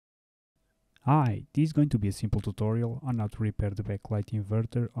Hi, this is going to be a simple tutorial on how to repair the backlight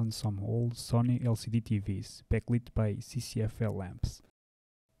inverter on some old Sony LCD TVs, backlit by CCFL lamps.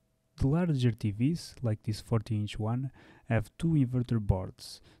 The larger TVs, like this 40-inch one, have two inverter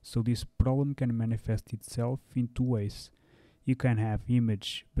boards, so this problem can manifest itself in two ways. You can have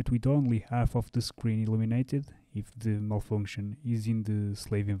image but with only half of the screen illuminated, if the malfunction is in the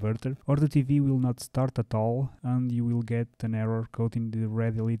slave inverter, or the TV will not start at all and you will get an error code in the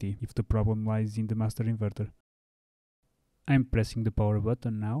red LED if the problem lies in the master inverter. I'm pressing the power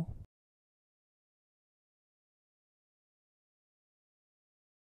button now.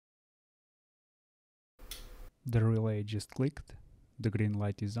 The relay just clicked, the green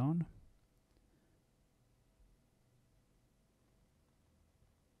light is on.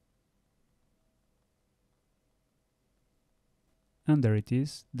 And there it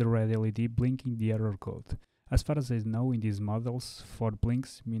is, the red LED blinking the error code. As far as I know, in these models, 4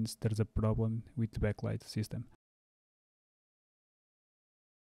 blinks means there's a problem with the backlight system.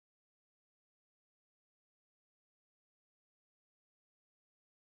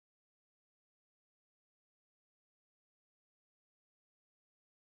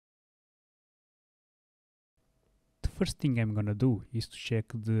 The first thing I'm gonna do is to check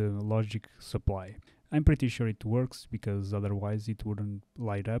the logic supply. I'm pretty sure it works because otherwise it wouldn't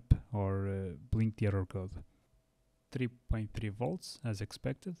light up or blink the error code. 3.3 volts as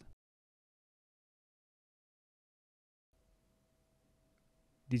expected.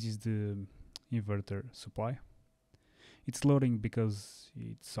 This is the inverter supply. It's loading because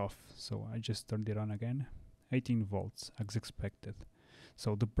it's off, so I just turned it on again. 18 volts as expected.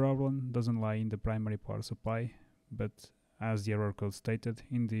 So the problem doesn't lie in the primary power supply, but as the error code stated,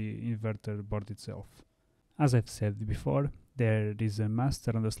 in the inverter board itself. As I've said before, there is a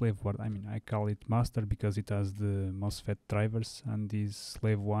master and a slave board. I call it master because it has the MOSFET drivers, and this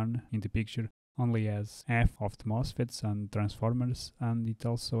slave one in the picture only has half of the MOSFETs and transformers, and it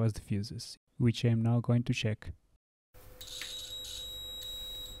also has the fuses, which I'm now going to check.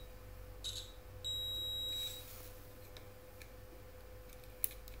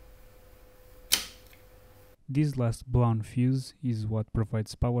 This last blown fuse is what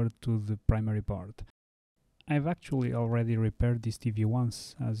provides power to the primary board. I've actually already repaired this TV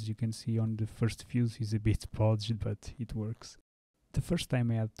once. As you can see, on the first fuse is a bit podged, but it works. The first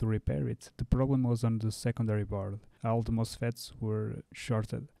time I had to repair it, the problem was on the secondary board. All the MOSFETs were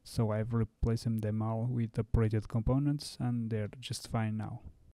shorted, so I've replaced them all with upgraded components and they're just fine now.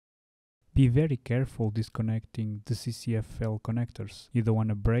 Be very careful disconnecting the CCFL connectors. You don't want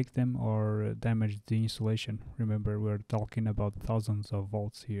to break them or damage the insulation. Remember, we're talking about thousands of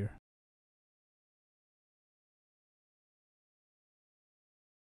volts here.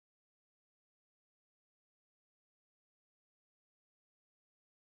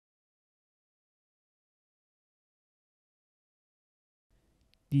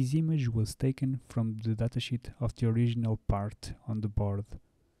 This image was taken from the datasheet of the original part on the board.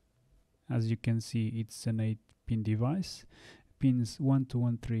 As you can see, it's an 8-pin device. Pins 1, 2,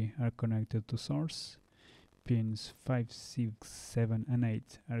 and 3 are connected to source. Pins 5, 6, 7, and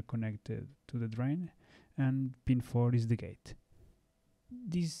 8 are connected to the drain, and pin 4 is the gate.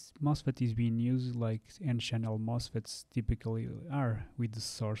 This MOSFET is being used like N-channel MOSFETs typically are, with the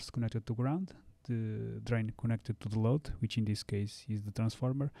source connected to ground, the drain connected to the load, which in this case is the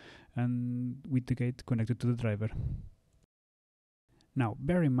transformer, and with the gate connected to the driver. Now,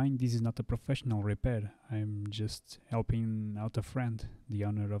 bear in mind, this is not a professional repair. I'm just helping out a friend, the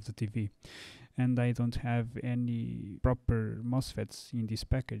owner of the TV. And I don't have any proper MOSFETs in this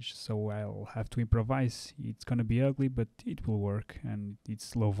package, so I'll have to improvise. It's gonna be ugly, but it will work, and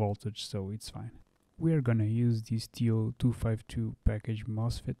it's low voltage, so it's fine. We're gonna use this TO252 package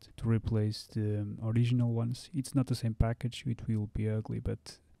MOSFET to replace the original ones. It's not the same package, it will be ugly,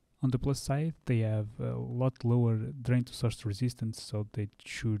 but on the plus side, they have a lot lower drain to source resistance, so they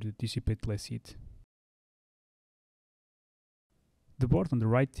should dissipate less heat. The board on the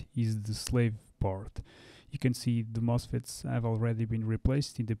right is the slave board. You can see the MOSFETs have already been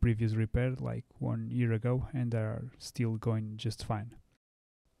replaced in the previous repair, like 1 year ago, and are still going just fine.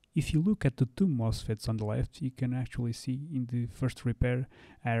 If you look at the two MOSFETs on the left, you can actually see in the first repair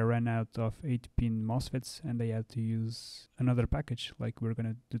I ran out of 8-pin MOSFETs and I had to use another package like we're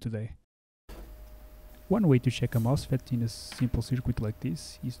gonna do today. One way to check a MOSFET in a simple circuit like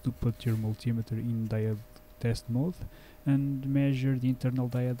this is to put your multimeter in diode test mode and measure the internal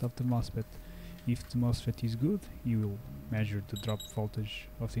diode of the MOSFET. If the MOSFET is good, you will measure the drop voltage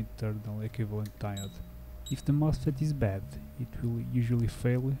of the internal equivalent diode. If the MOSFET is bad, it will usually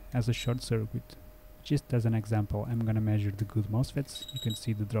fail as a short circuit. Just as an example, I'm gonna measure the good MOSFETs. You can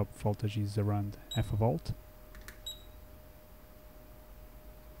see the drop voltage is around half a volt.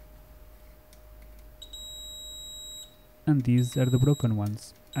 And these are the broken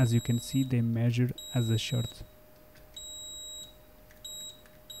ones. As you can see, they measure as a short.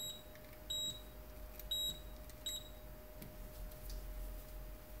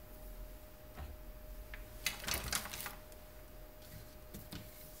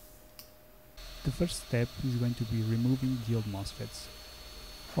 The first step is going to be removing the old MOSFETs.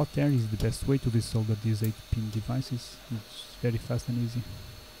 Hot air is the best way to desolder these 8-pin devices. It's very fast and easy.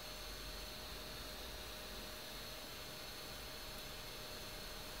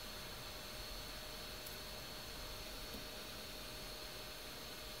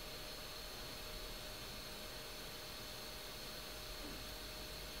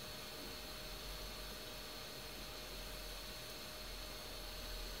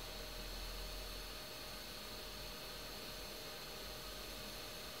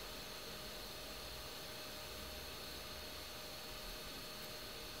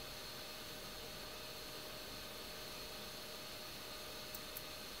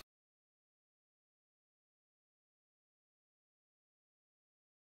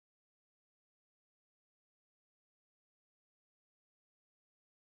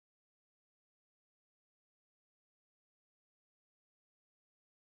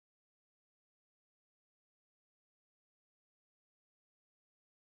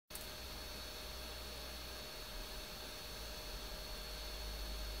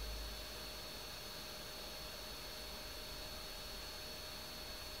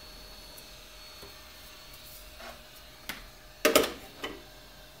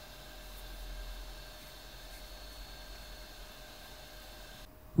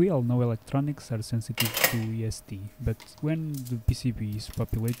 We all know electronics are sensitive to ESD, but when the PCB is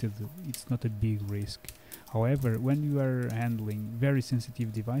populated, it's not a big risk. However, when you are handling very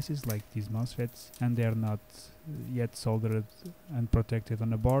sensitive devices like these MOSFETs and they are not yet soldered and protected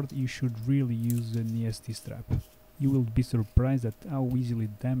on a board, you should really use an ESD strap. You will be surprised at how easily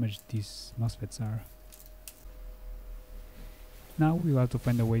damaged these MOSFETs are. Now we'll have to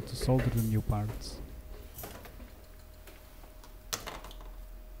find a way to solder the new parts.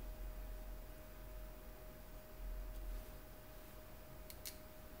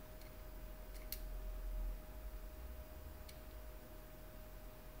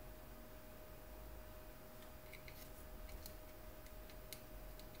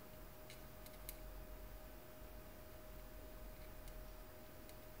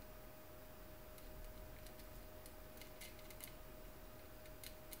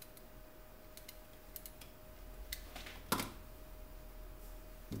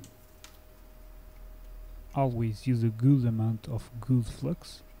 Always use a good amount of good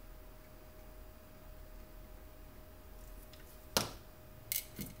flux.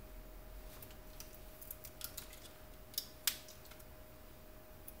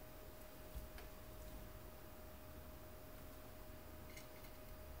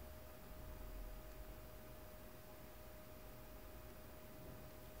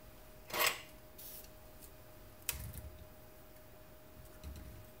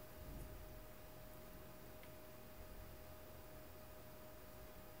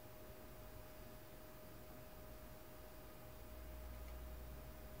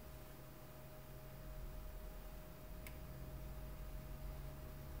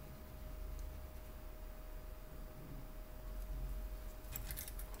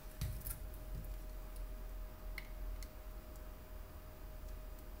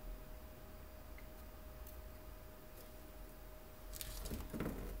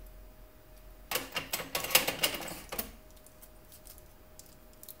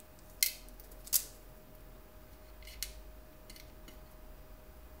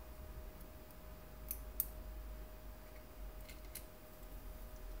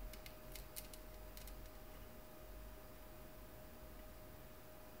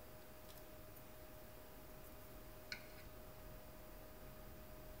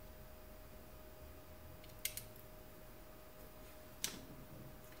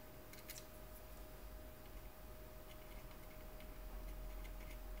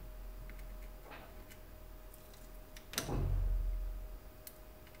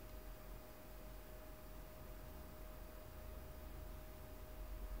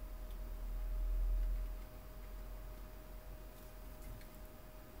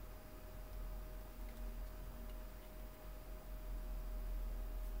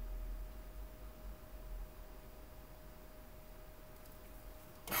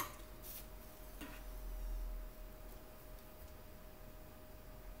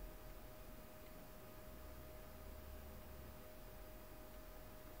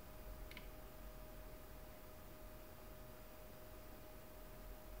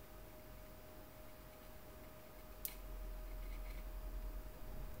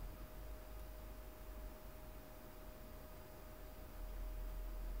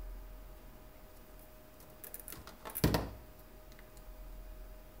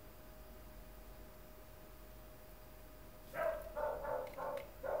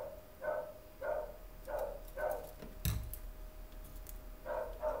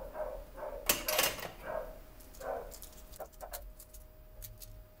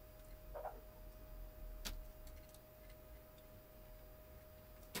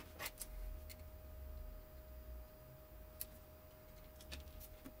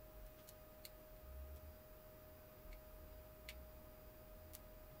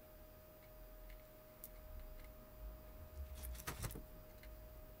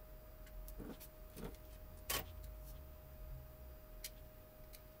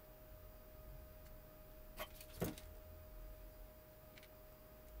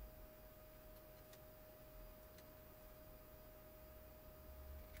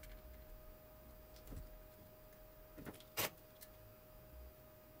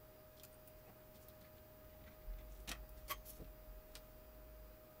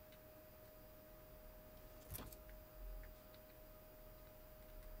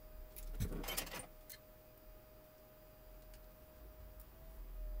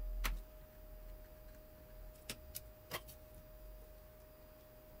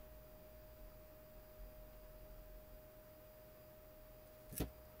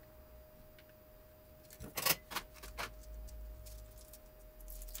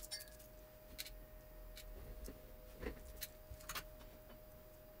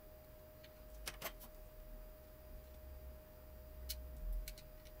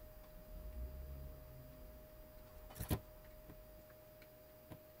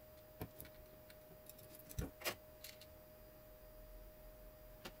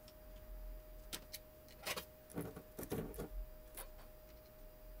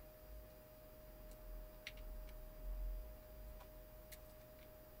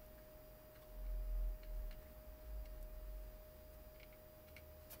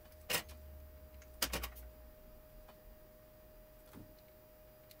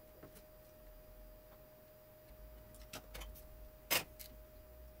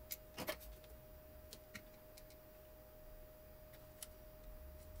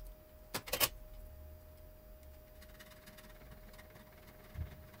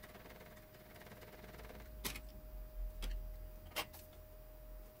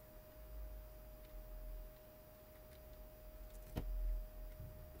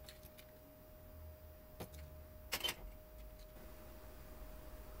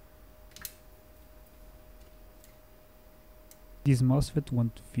 This MOSFET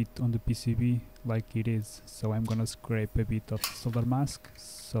won't fit on the PCB like it is, so I'm gonna scrape a bit of solder mask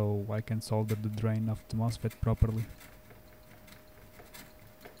so I can solder the drain of the MOSFET properly.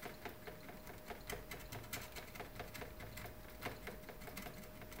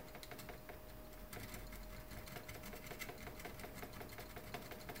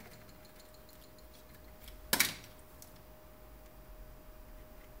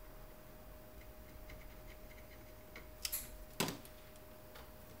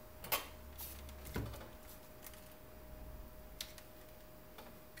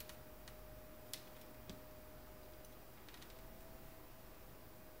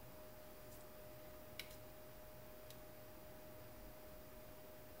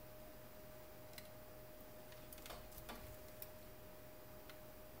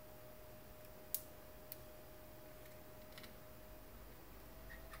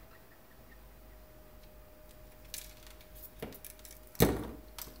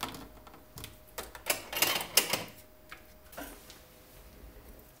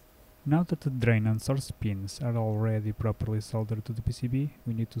 Now that the drain and source pins are already properly soldered to the PCB,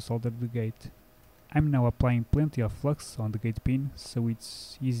 we need to solder the gate. I'm now applying plenty of flux on the gate pin, so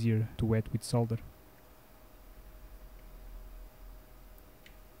it's easier to wet with solder.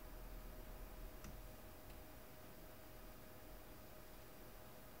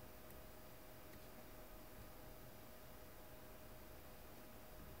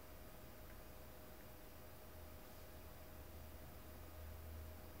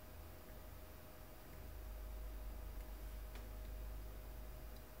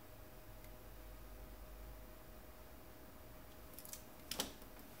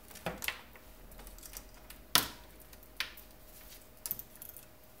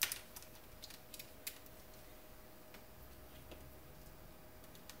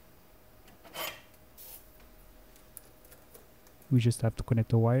 We just have to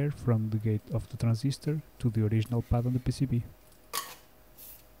connect a wire from the gate of the transistor to the original pad on the PCB.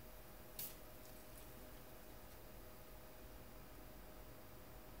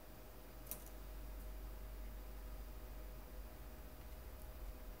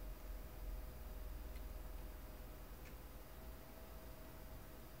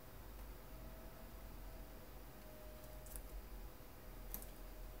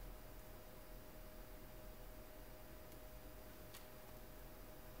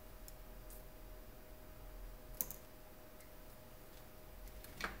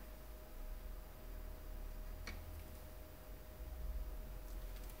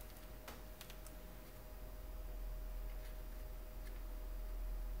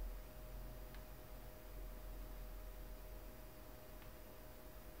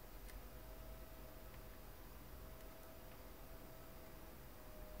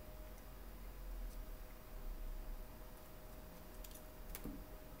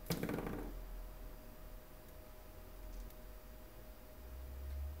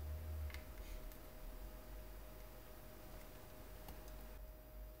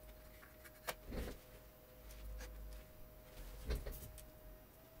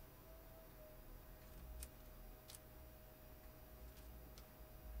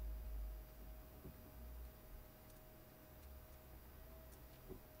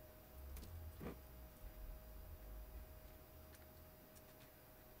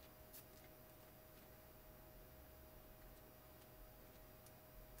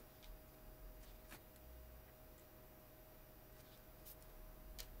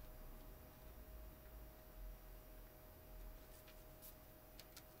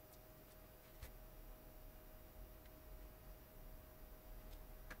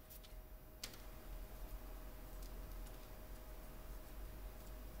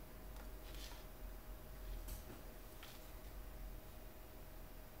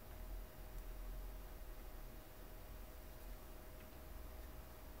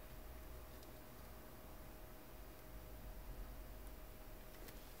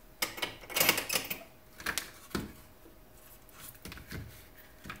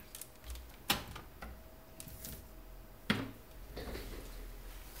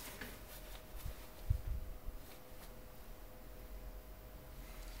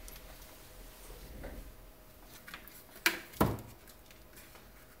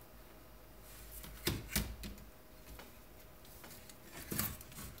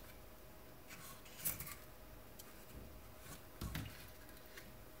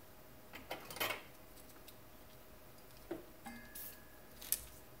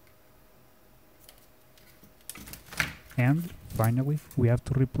 And, finally, we have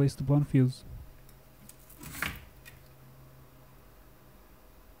to replace the blown fuse.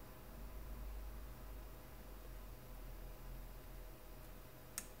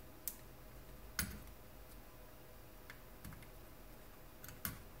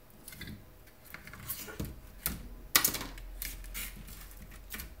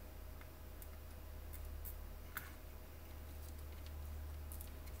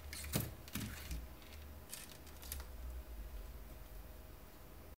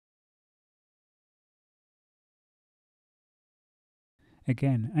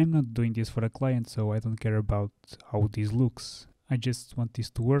 Again, I'm not doing this for a client, so I don't care about how this looks. I just want this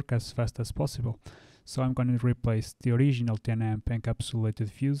to work as fast as possible. So I'm going to replace the original 10 amp encapsulated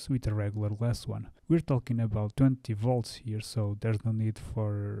fuse with a regular glass one. We're talking about 20 volts here, so there's no need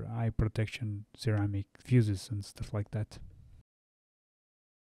for high protection ceramic fuses and stuff like that.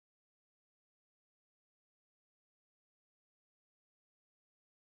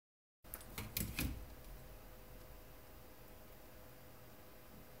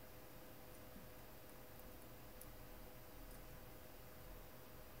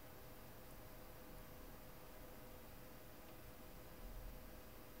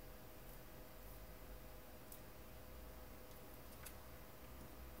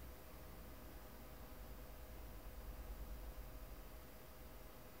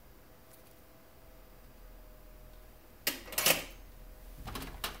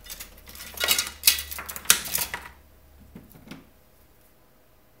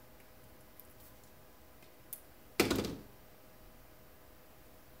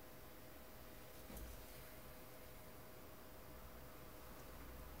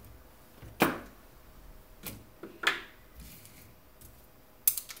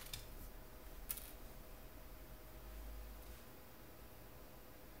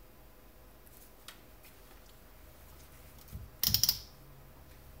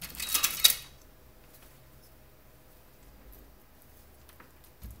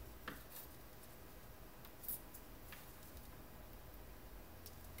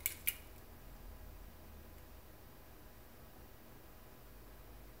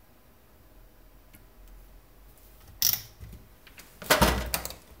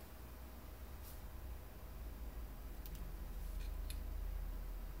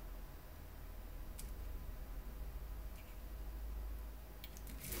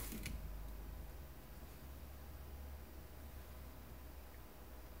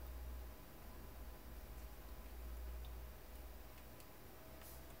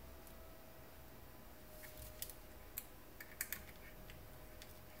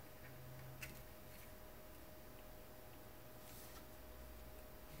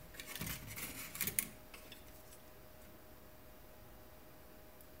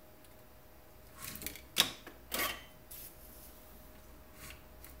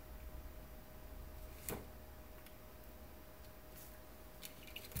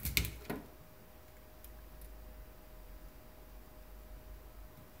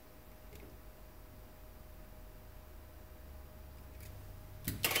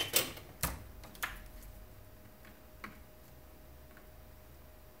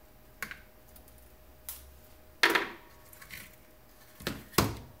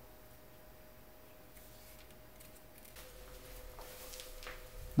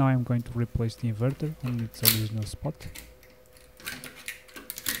 Now I'm going to replace the inverter on its original spot.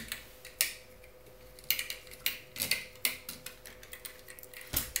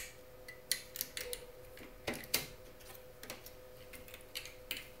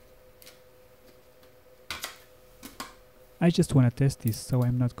 I just want to test this, so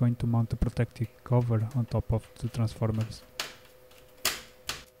I'm not going to mount a protective cover on top of the transformers.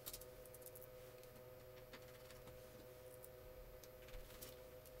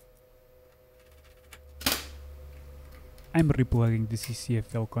 I'm replugging the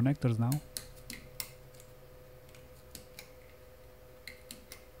CCFL connectors now.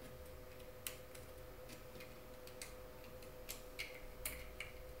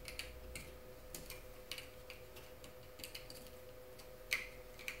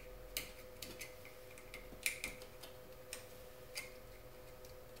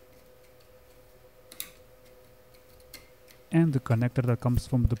 And the connector that comes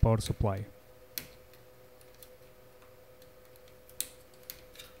from the power supply.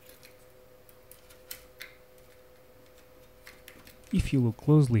 If you look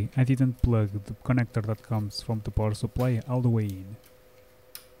closely, I didn't plug the connector that comes from the power supply all the way in.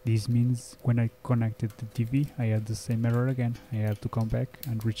 This means when I connected the TV, I had the same error again. I had to come back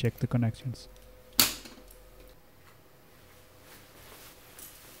and recheck the connections.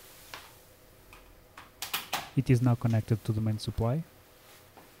 It is now connected to the main supply.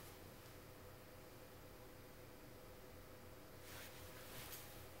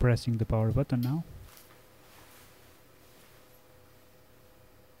 Pressing the power button now.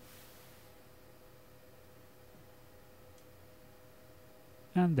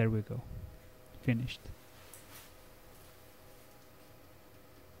 And there we go. Finished.